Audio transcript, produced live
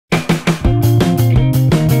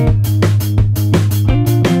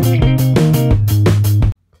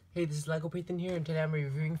is Lego Payton here, and today I'm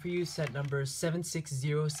reviewing for you set number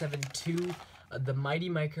 76072, the Mighty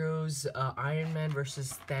Micros Iron Man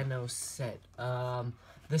versus Thanos set.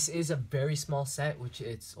 This is a very small set, which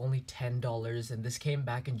it's only $10, and this came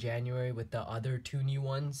back in January with the other two new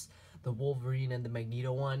ones, the Wolverine and the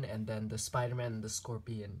Magneto one, and then the Spider-Man and the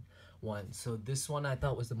Scorpion one. So this one I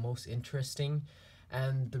thought was the most interesting.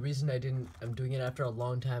 And the reason I'm doing it after a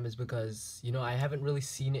long time is because, you know, I haven't really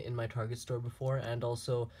seen it in my Target store before, and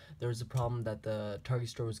also there was a problem that the Target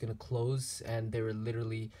store was going to close, and they were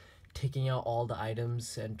literally taking out all the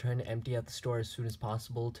items and trying to empty out the store as soon as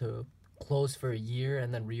possible to close for a year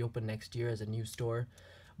and then reopen next year as a new store.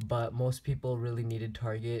 But most people really needed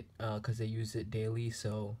Target because they use it daily,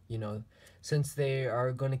 so, you know, since they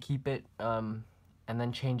are going to keep it and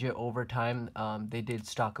then change it over time, they did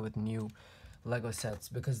stock it with new Lego sets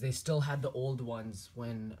because they still had the old ones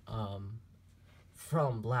when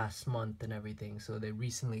from last month and everything, so they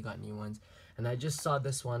recently got new ones. And I just saw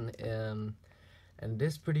this one and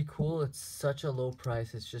this is pretty cool. It's such a low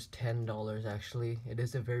price. It's just $10 actually. It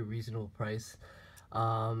is a very reasonable price,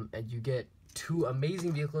 and you get two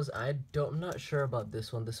amazing vehicles. I'm not sure about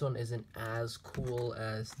this one. This one isn't as cool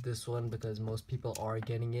as this one because most people are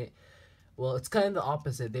getting it. Well, it's kind of the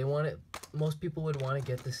opposite. Most people would want to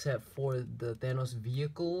get the set for the Thanos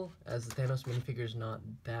vehicle, as the Thanos minifigure is not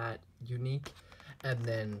that unique. And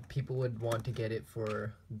then people would want to get it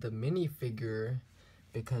for the minifigure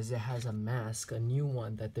because it has a mask, a new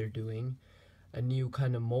one that they're doing, a new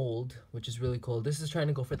kind of mold, which is really cool. This is trying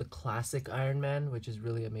to go for the classic Iron Man, which is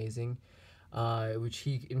really amazing, which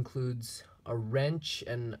he includes a wrench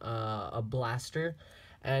and a blaster.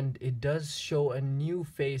 And it does show a new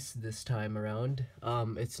face this time around.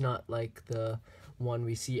 It's not like the one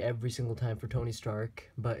we see every single time for Tony Stark,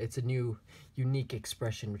 but it's a new, unique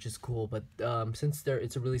expression, which is cool. But since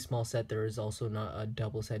it's a really small set, there is also not a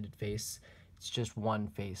double-sided face. It's just one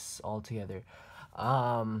face altogether.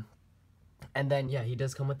 And then, yeah, he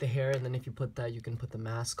does come with the hair, and then if you put that, you can put the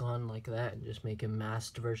mask on like that and just make a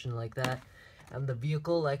masked version like that. And the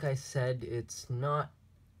vehicle, like I said, it's not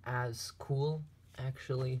as cool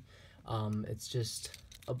actually. It's just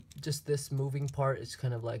this moving part. It's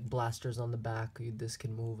kind of like blasters on the back. This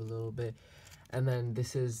can move a little bit, and then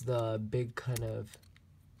this is the big kind of,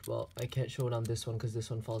 well, I can't show it on this one because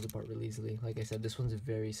this one falls apart really easily. Like I said, this one's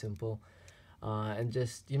very simple, and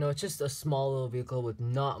just, you know, it's just a small little vehicle with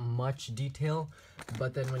not much detail.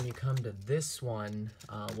 But then when you come to this one,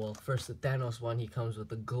 well, first the Thanos one, he comes with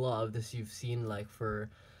the glove. This you've seen like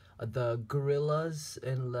for the gorillas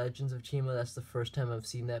in Legends of Chima. That's the first time I've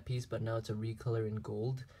seen that piece, but now it's a recolor in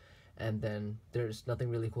gold. And then there's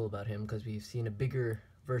nothing really cool about him because we've seen a bigger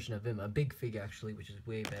version of him, a big fig actually, which is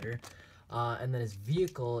way better. And then his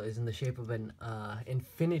vehicle is in the shape of an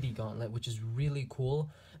infinity gauntlet, which is really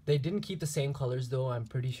cool. They didn't keep the same colors though. I'm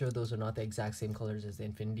pretty sure those are not the exact same colors as the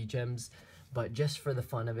infinity gems, but just for the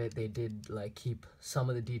fun of it, they did like keep some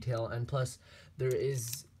of the detail. And plus there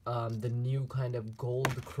is the new kind of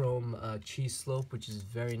gold chrome cheese slope, which is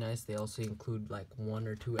very nice. They also include like one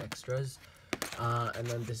or two extras, and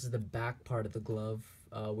then this is the back part of the glove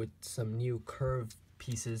with some new curved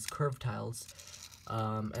pieces, curved tiles,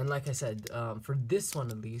 and like I said, for this one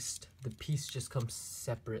at least, the piece just comes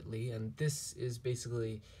separately, and this is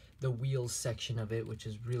basically the wheels section of it, which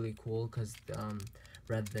is really cool because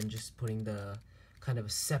rather than just putting the kind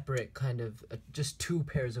of separate kind of just two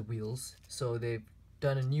pairs of wheels, so they've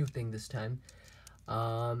done a new thing this time.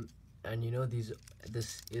 And you know,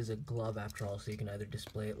 this is a glove after all, so you can either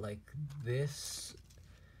display it like this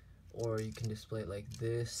or you can display it like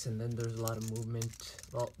this, and then there's a lot of movement.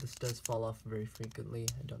 Well, this does fall off very frequently,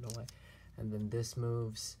 I don't know why. And then this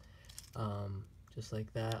moves just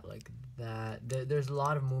like that, like that. There's a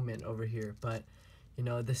lot of movement over here, but you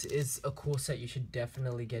know, this is a cool set. You should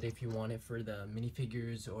definitely get it if you want it for the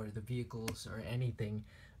minifigures or the vehicles or anything.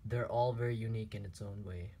 They're all very unique in its own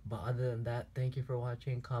way. But other than that, thank you for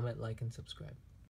watching. Comment, like, and subscribe.